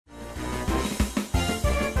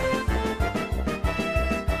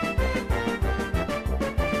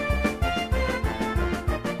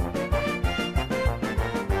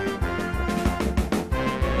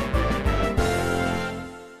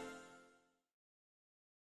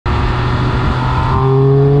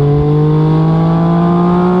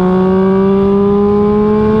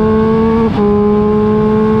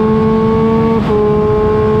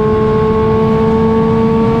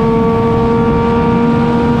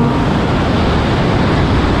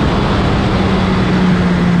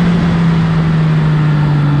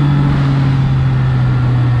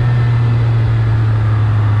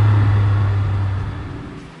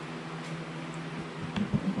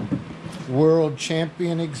World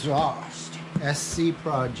Champion exhaust, SC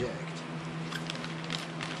Project.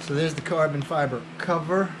 So there's the carbon fiber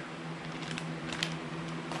cover.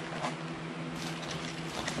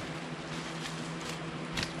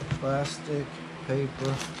 Plastic,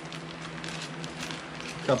 paper,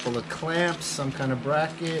 a couple of clamps, some kind of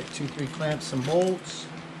bracket, 2-3 clamps, some bolts,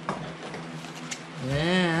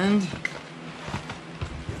 and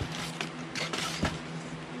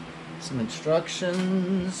some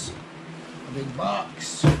instructions, a big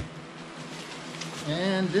box,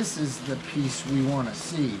 and this is the piece we want to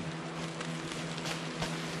see.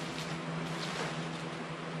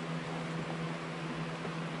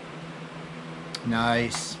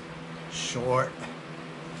 Nice, short.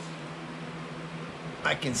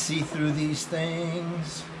 I can see through these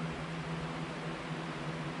things.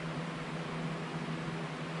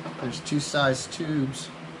 There's 2 size tubes.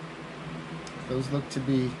 Those look to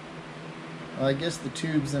be, well, I guess the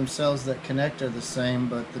tubes themselves that connect are the same,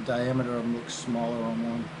 but the diameter of them looks smaller on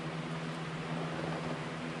one.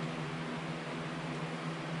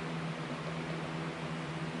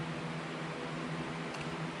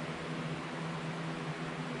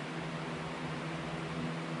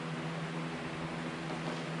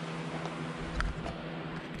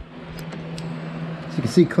 So you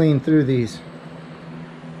can see clean through these.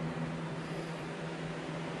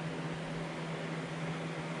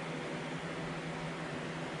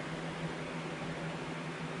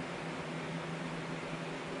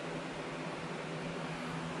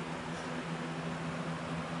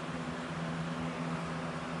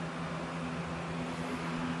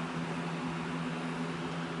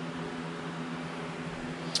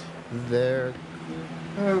 There.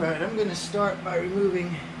 Alright, I'm going to start by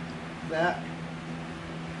removing that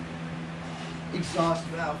exhaust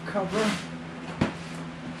valve cover.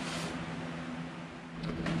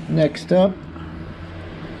 Next up,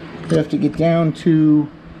 we have to get down to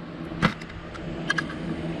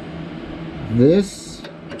this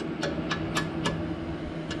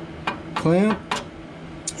clamp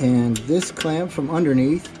and this clamp from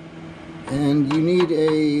underneath, and you need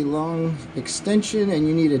a long extension and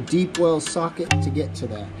you need a deep well socket to get to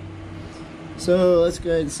that. So let's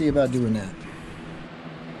go ahead and see about doing that.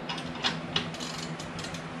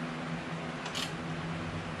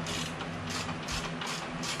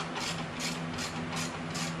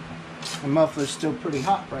 The muffler's still pretty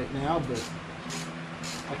hot right now, but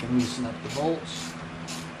I can loosen up the bolts.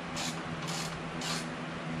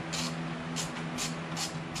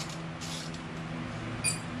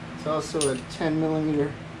 It's also a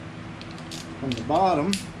 10mm on the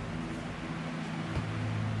bottom.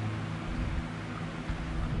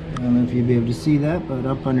 I don't know if you'll be able to see that, but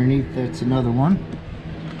up underneath that's another one.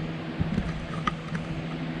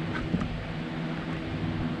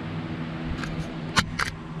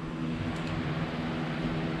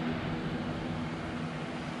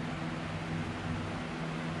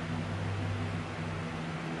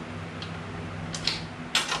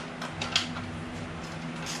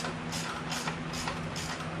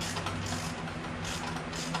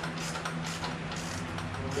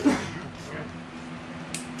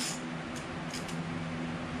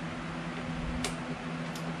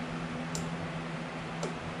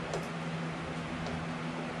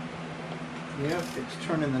 Yep, it's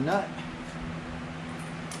turning the nut.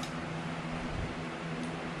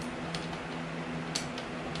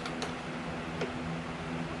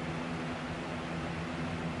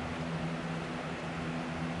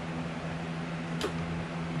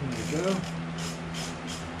 There we go.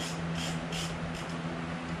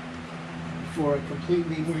 Before I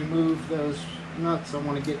completely remove those nuts, I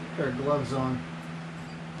want to get a pair of gloves on,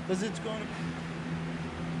 because it's going to...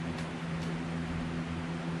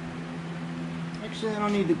 Actually, I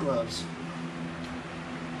don't need the gloves.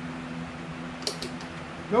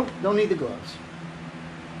 Nope, don't need the gloves.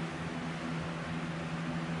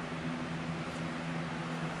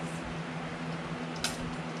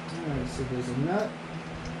 Alright, so there's a nut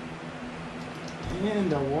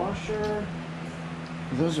and a washer.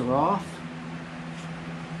 Those are off.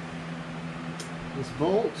 This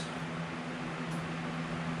bolt.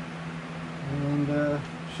 And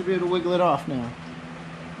should be able to wiggle it off now.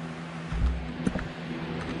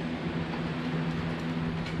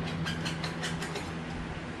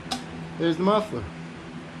 There's the muffler.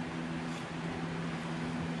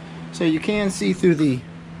 So you can see through the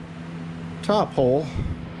top hole,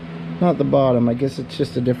 not the bottom. I guess it's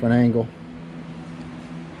just a different angle.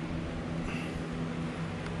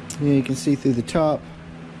 Yeah, you can see through the top,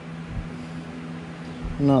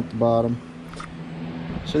 not the bottom.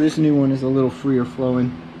 So this new one is a little freer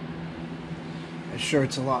flowing. I'm sure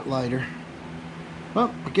it's a lot lighter.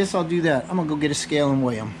 Well, I guess I'll do that. I'm gonna go get a scale and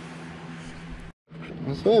weigh them.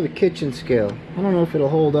 So I have a kitchen scale. I don't know if it'll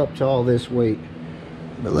hold up to all this weight,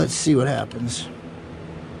 but let's see what happens.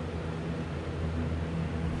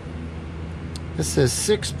 This says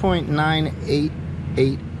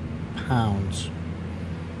 6.988 pounds.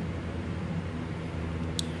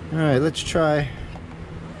 All right, let's try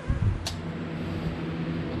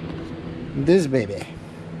this baby.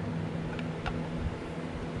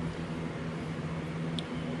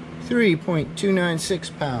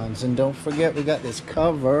 3.296 pounds, and don't forget we got this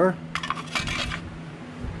cover.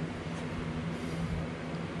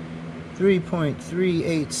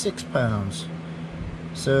 3.386 pounds.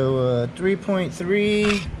 So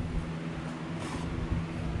 3.3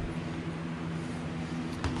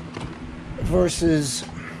 versus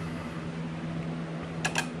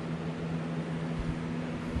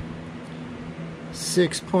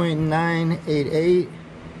 6.988.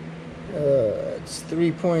 It's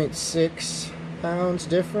 3.6 pounds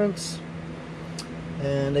difference,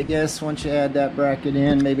 and I guess once you add that bracket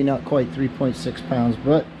in, maybe not quite 3.6 pounds,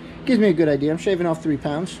 but gives me a good idea. I'm shaving off 3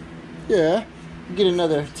 pounds. Yeah, get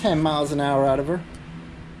another 10 miles an hour out of her.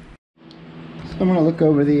 So I'm going to look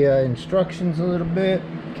over the instructions a little bit.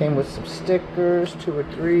 Came with some stickers, 2 or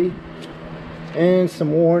 3, and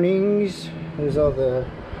some warnings. There's all the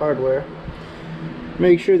hardware.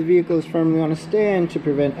 Make sure the vehicle is firmly on a stand to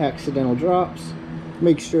prevent accidental drops.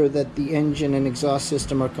 Make sure that the engine and exhaust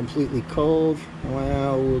system are completely cold.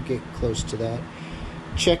 Well, we'll get close to that.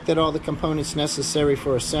 Check that all the components necessary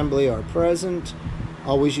for assembly are present.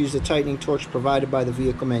 Always use the tightening torch provided by the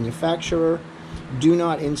vehicle manufacturer. Do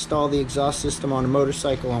not install the exhaust system on a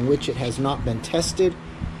motorcycle on which it has not been tested.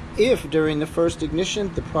 If during the first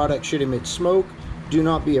ignition the product should emit smoke, do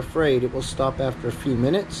not be afraid, it will stop after a few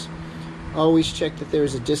minutes. Always check that there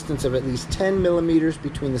is a distance of at least 10 millimeters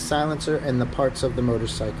between the silencer and the parts of the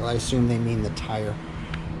motorcycle. I assume they mean the tire.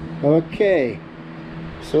 Okay,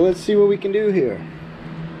 so let's see what we can do here.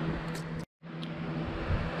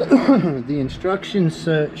 The instructions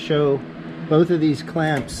show both of these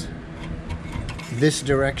clamps this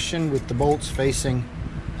direction with the bolts facing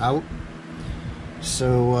out.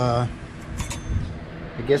 So I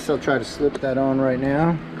guess I'll try to slip that on right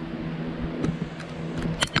now.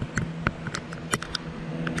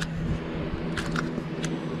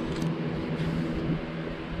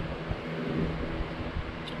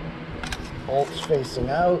 Bolts facing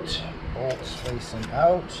out, bolts facing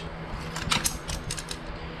out.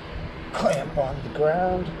 Clamp on the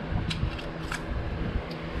ground.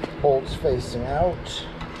 Bolts facing out.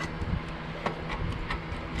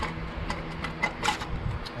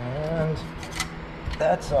 And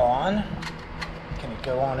that's on. Can it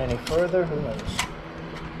go on any further? Who knows?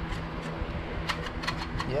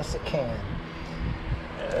 Yes, it can.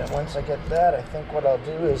 Once I get that, I think what I'll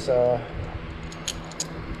do is the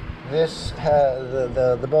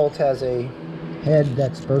bolt has a head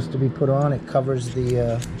that's supposed to be put on. It covers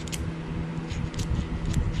the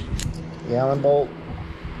Allen bolt.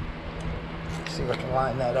 Let's see if I can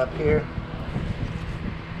line that up here.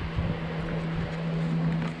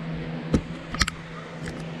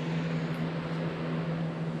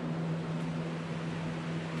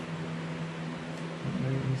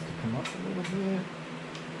 Maybe it needs to come up a little bit.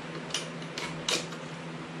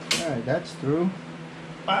 Alright, that's through.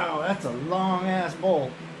 Wow, that's a long ass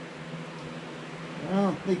bolt. I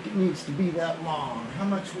don't think it needs to be that long. How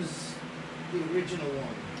much was the original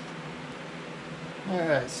one?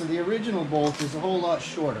 Alright, so the original bolt is a whole lot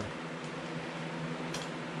shorter.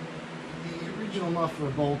 The original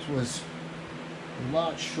muffler bolt was a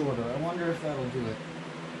lot shorter. I wonder if that'll do it.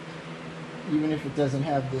 Even if it doesn't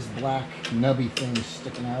have this black nubby thing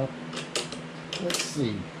sticking out. Let's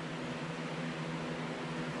see.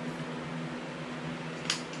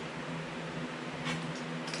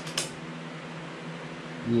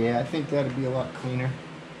 Yeah, I think that'd be a lot cleaner.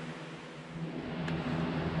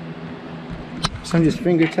 So I'm just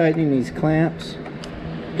finger tightening these clamps.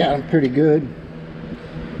 Got them pretty good.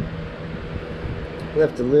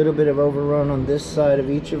 Left a little bit of overrun on this side of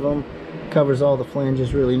each of them. Covers all the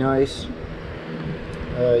flanges really nice.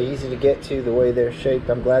 Easy to get to the way they're shaped.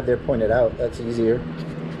 I'm glad they're pointed out. That's easier.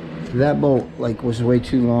 That bolt was way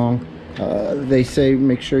too long. They say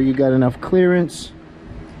make sure you got enough clearance.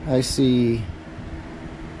 I see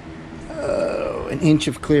an inch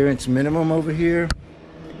of clearance minimum over here.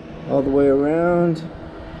 All the way around.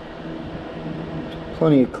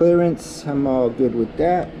 Plenty of clearance. I'm all good with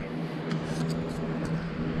that.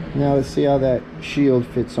 Now let's see how that shield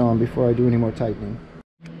fits on before I do any more tightening.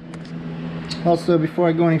 Also, before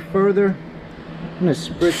I go any further, I'm going to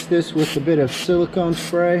spritz this with a bit of silicone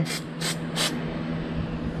spray.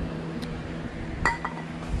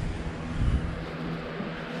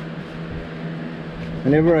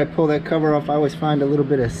 Whenever I pull that cover off, I always find a little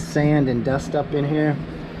bit of sand and dust up in here,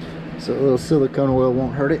 so a little silicone oil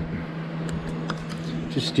won't hurt it.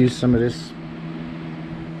 Just use some of this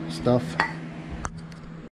stuff.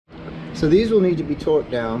 So these will need to be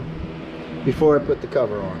torqued down before I put the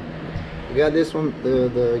cover on. I got this one,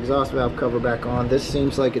 the exhaust valve cover back on. This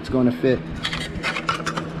seems like it's going to fit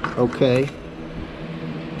okay.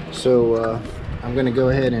 So I'm going to go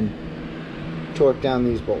ahead and torque down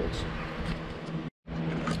these bolts.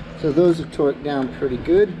 So those are torqued down pretty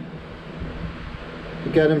good.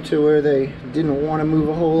 We got them to where they didn't want to move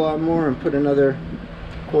a whole lot more, and put another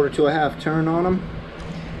quarter to a half turn on them.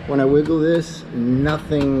 When I wiggle this,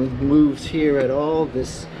 nothing moves here at all.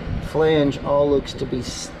 This flange all looks to be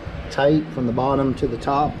tight from the bottom to the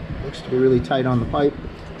top. Looks to be really tight on the pipe.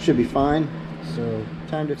 Should be fine. So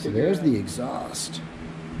time to figure there's the exhaust.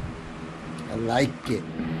 I like it.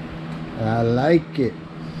 I like it.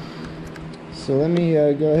 So let me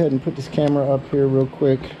go ahead and put this camera up here real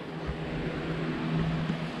quick.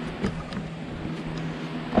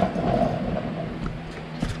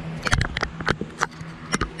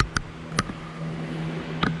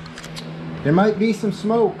 There might be some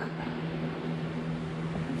smoke.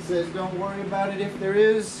 It says don't worry about it if there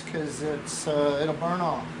is, because it'll burn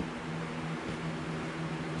off.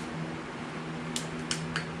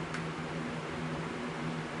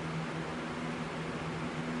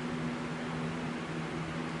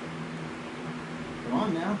 Come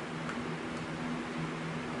on now.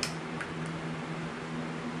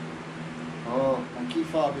 Oh, my key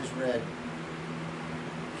fob is red.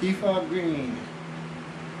 Key fob green.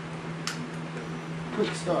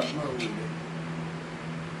 Quick start mode.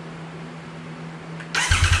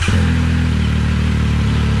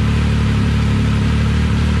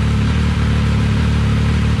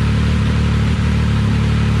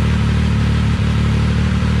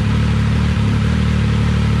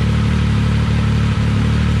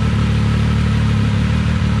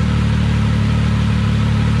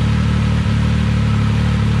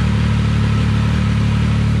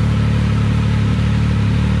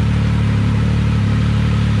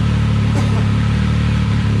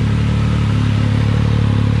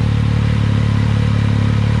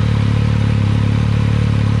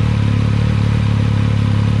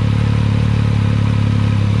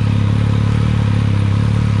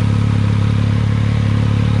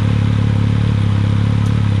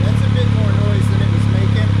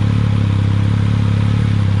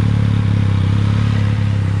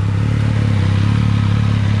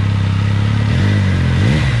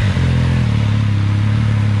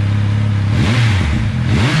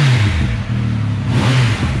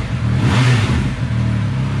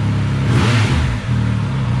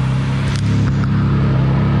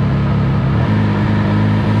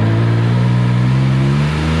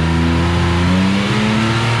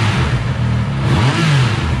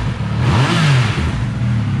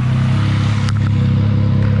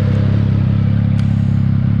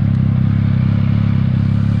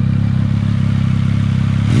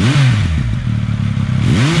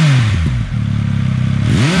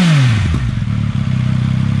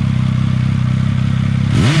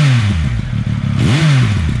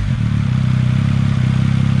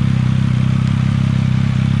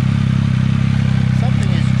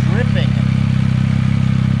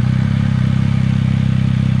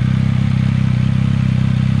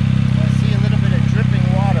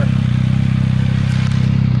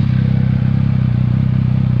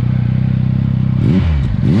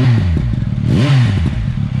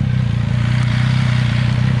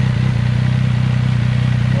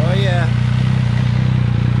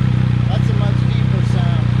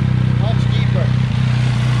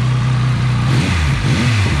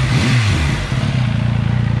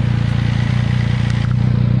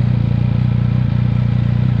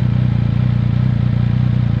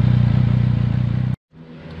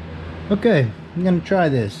 Okay, I'm going to try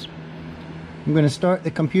this. I'm going to start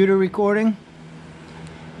the computer recording.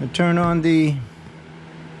 I turn on the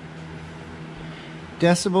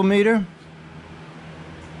decibel meter.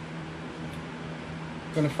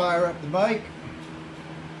 I'm going to fire up the bike.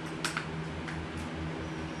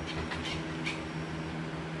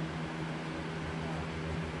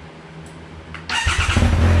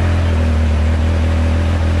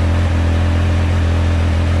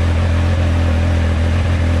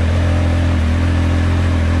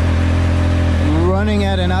 Running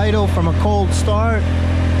at an idle from a cold start.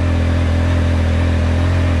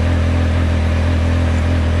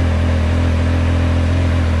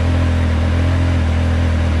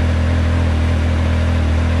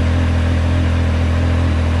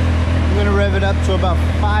 I'm going to rev it up to about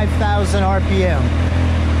 5,000 RPM.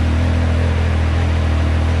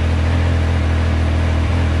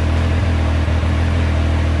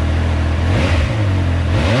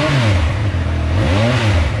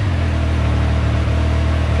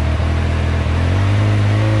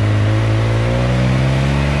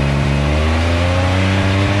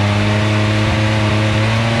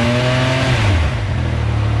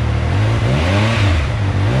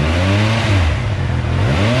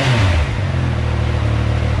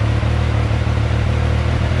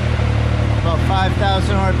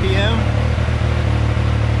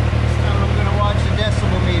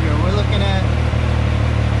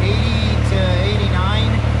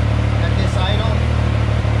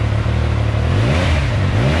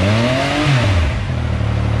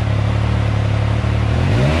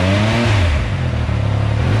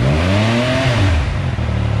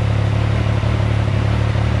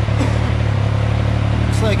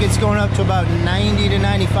 up to about 90 to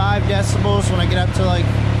 95 decibels when I get up to like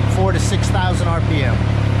 4,000 to 6,000 RPM.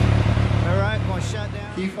 All right, I'm going to shut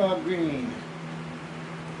down. Key fob green.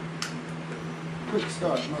 Quick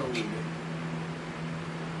start mode.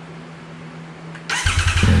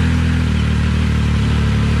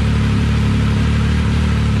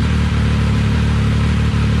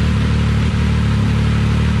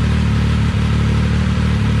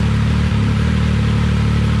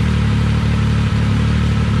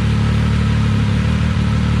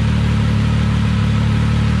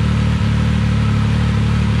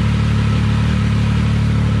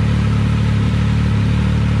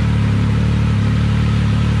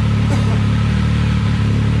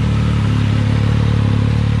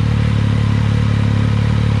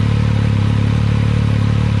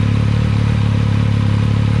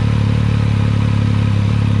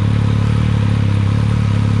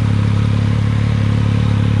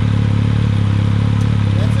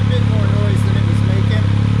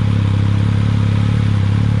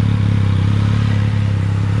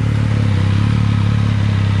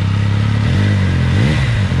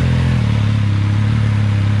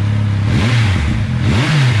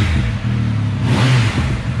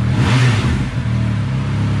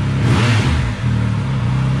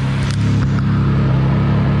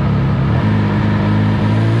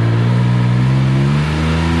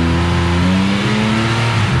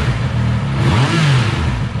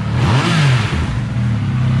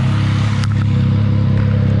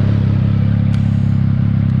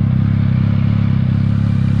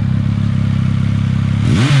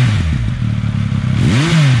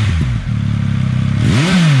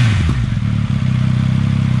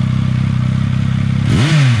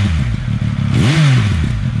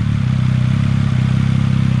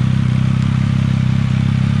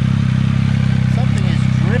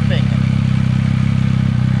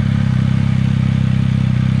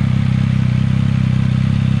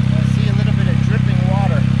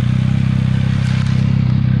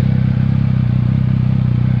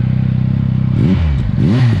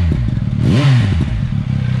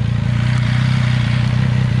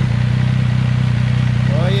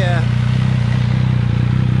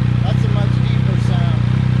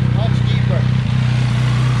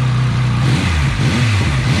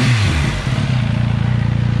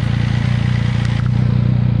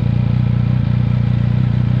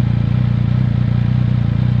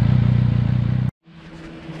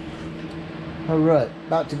 Alright,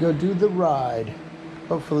 about to go do the ride.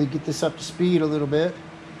 Hopefully get this up to speed a little bit.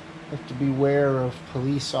 Have to beware of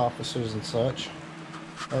police officers and such.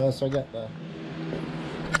 So I got the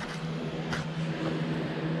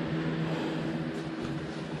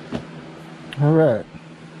alright.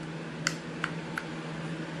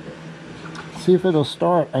 See if it'll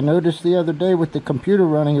start. I noticed the other day with the computer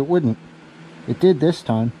running it wouldn't. It did this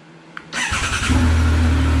time.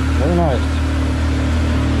 Very nice.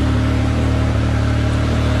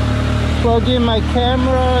 Plug in my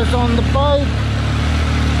cameras on the bike.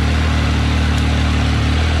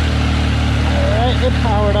 Alright, it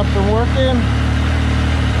powered up and working.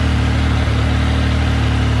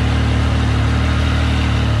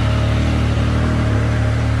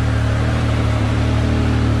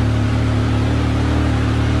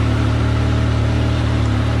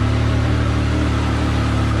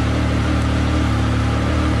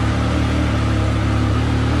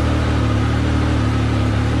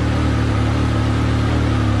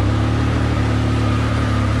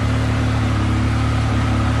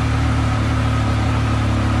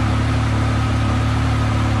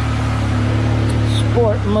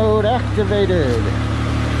 Sport mode activated.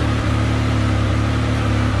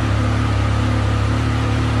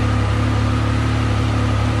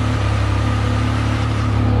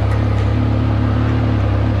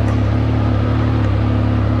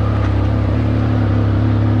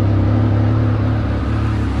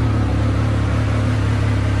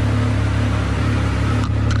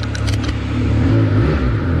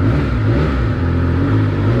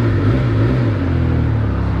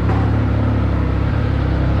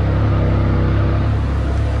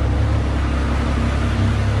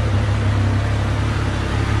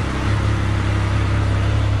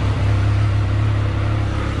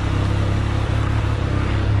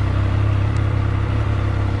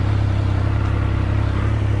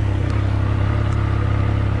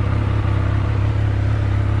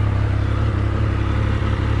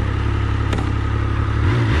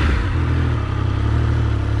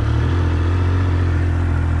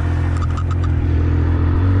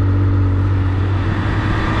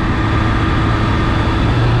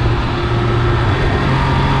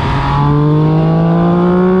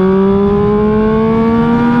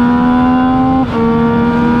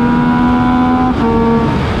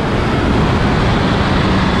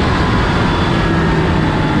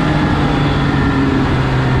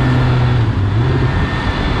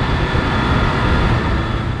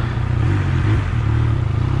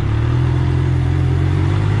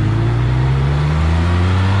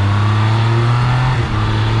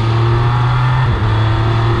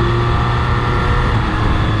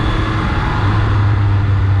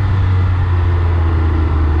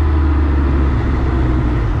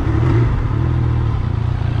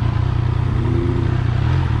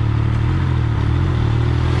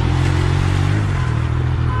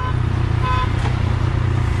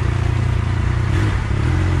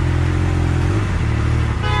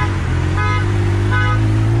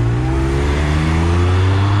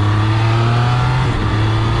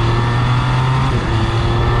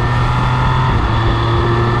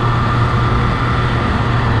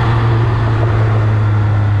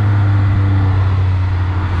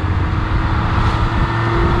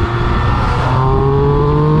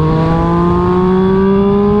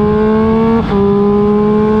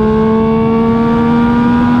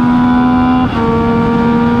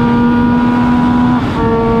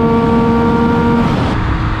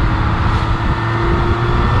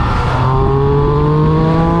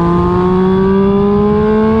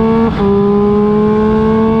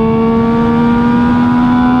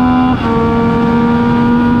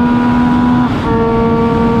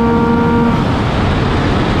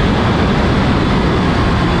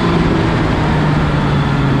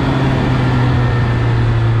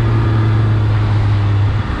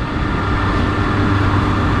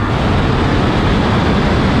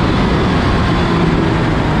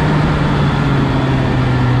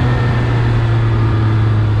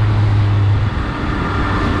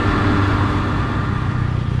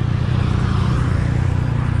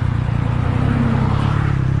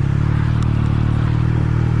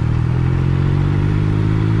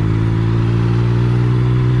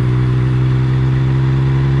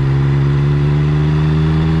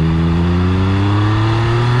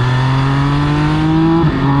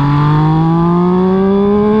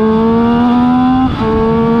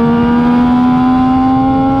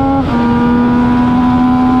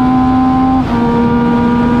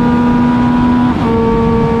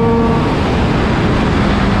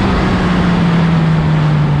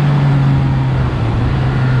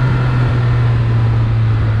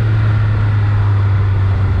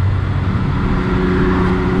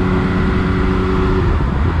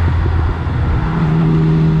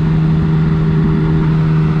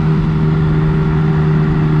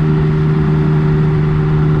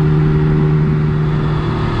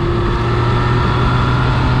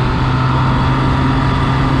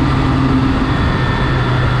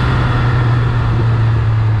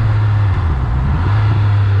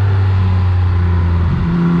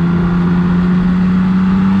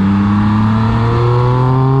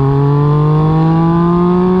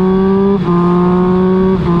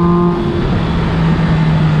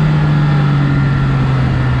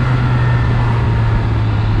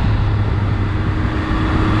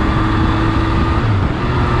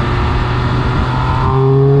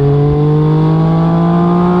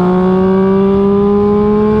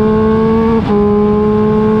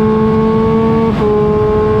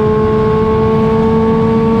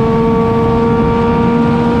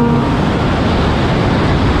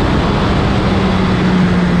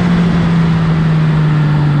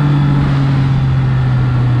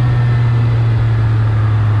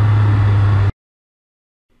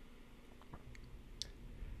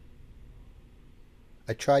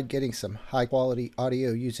 I tried getting some high quality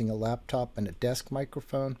audio using a laptop and a desk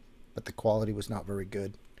microphone, but the quality was not very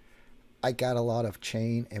good. I got a lot of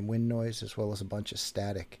chain and wind noise as well as a bunch of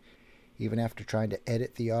static. Even after trying to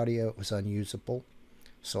edit the audio, it was unusable.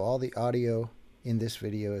 So all the audio in this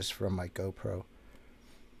video is from my GoPro.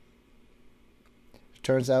 It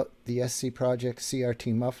turns out the SC Project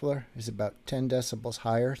CRT muffler is about 10 decibels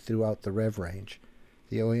higher throughout the rev range.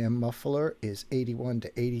 The OEM muffler is 81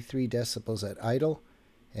 to 83 decibels at idle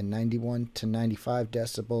and 91 to 95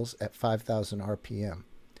 decibels at 5,000 RPM.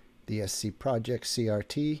 The SC Project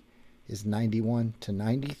CRT is 91 to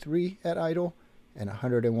 93 at idle and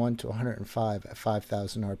 101 to 105 at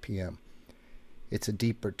 5,000 RPM. It's a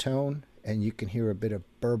deeper tone, and you can hear a bit of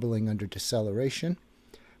burbling under deceleration.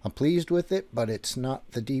 I'm pleased with it, but it's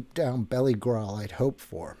not the deep down belly growl I'd hoped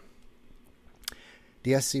for.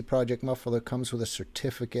 The SC Project muffler comes with a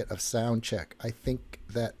certificate of sound check. I think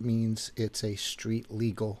that means it's a street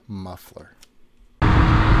legal muffler.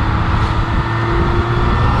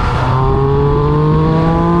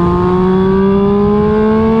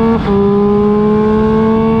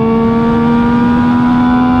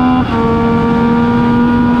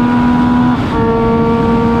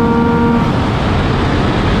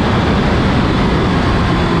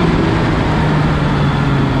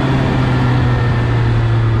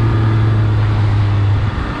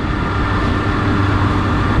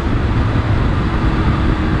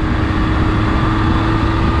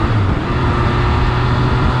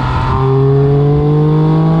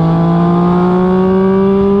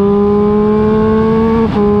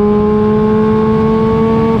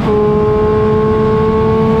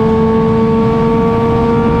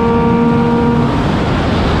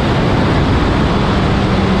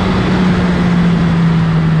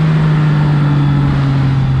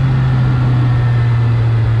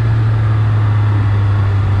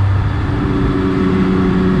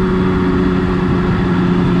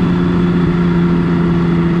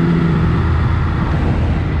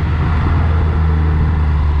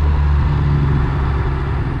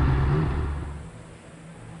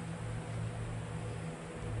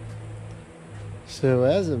 So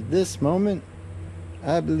as of this moment,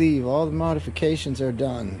 I believe all the modifications are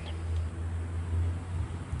done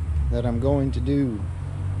that I'm going to do.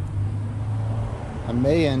 I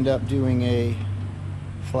may end up doing a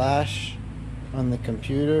flash on the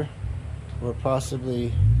computer, or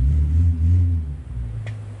possibly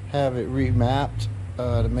have it remapped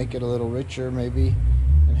to make it a little richer maybe,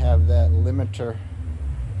 and have that limiter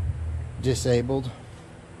disabled.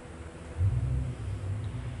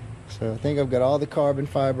 So I think I've got all the carbon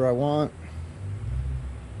fiber I want.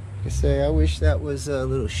 Like I say, I wish that was a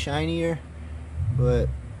little shinier, but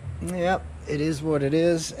yep, it is what it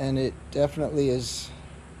is, and it definitely is.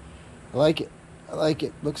 I like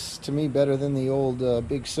it. Looks to me better than the old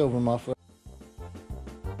big silver muffler.